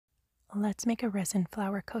Let's make a resin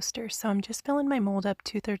flower coaster. So I'm just filling my mold up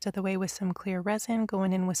 2/3 of the way with some clear resin,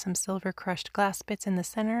 going in with some silver crushed glass bits in the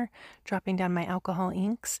center, dropping down my alcohol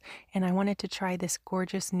inks, and I wanted to try this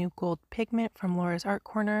gorgeous new gold pigment from Laura's Art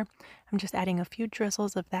Corner. I'm just adding a few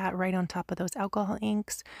drizzles of that right on top of those alcohol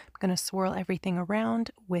inks. I'm going to swirl everything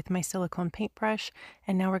around with my silicone paintbrush,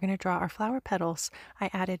 and now we're going to draw our flower petals. I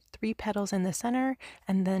added 3 petals in the center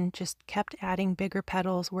and then just kept adding bigger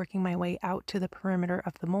petals, working my way out to the perimeter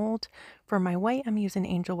of the mold. For my white, I'm using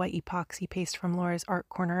Angel White epoxy paste from Laura's Art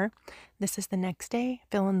Corner. This is the next day,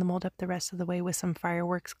 filling the mold up the rest of the way with some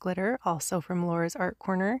fireworks glitter, also from Laura's Art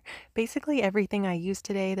Corner. Basically everything I used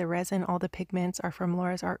today, the resin, all the pigments are from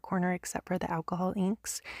Laura's Art Corner except for the alcohol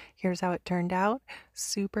inks. Here's how it turned out.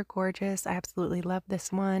 Super gorgeous. I absolutely love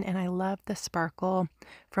this one, and I love the sparkle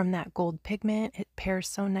from that gold pigment. It pairs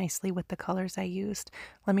so nicely with the colors I used.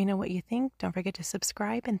 Let me know what you think. Don't forget to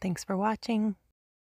subscribe, and thanks for watching.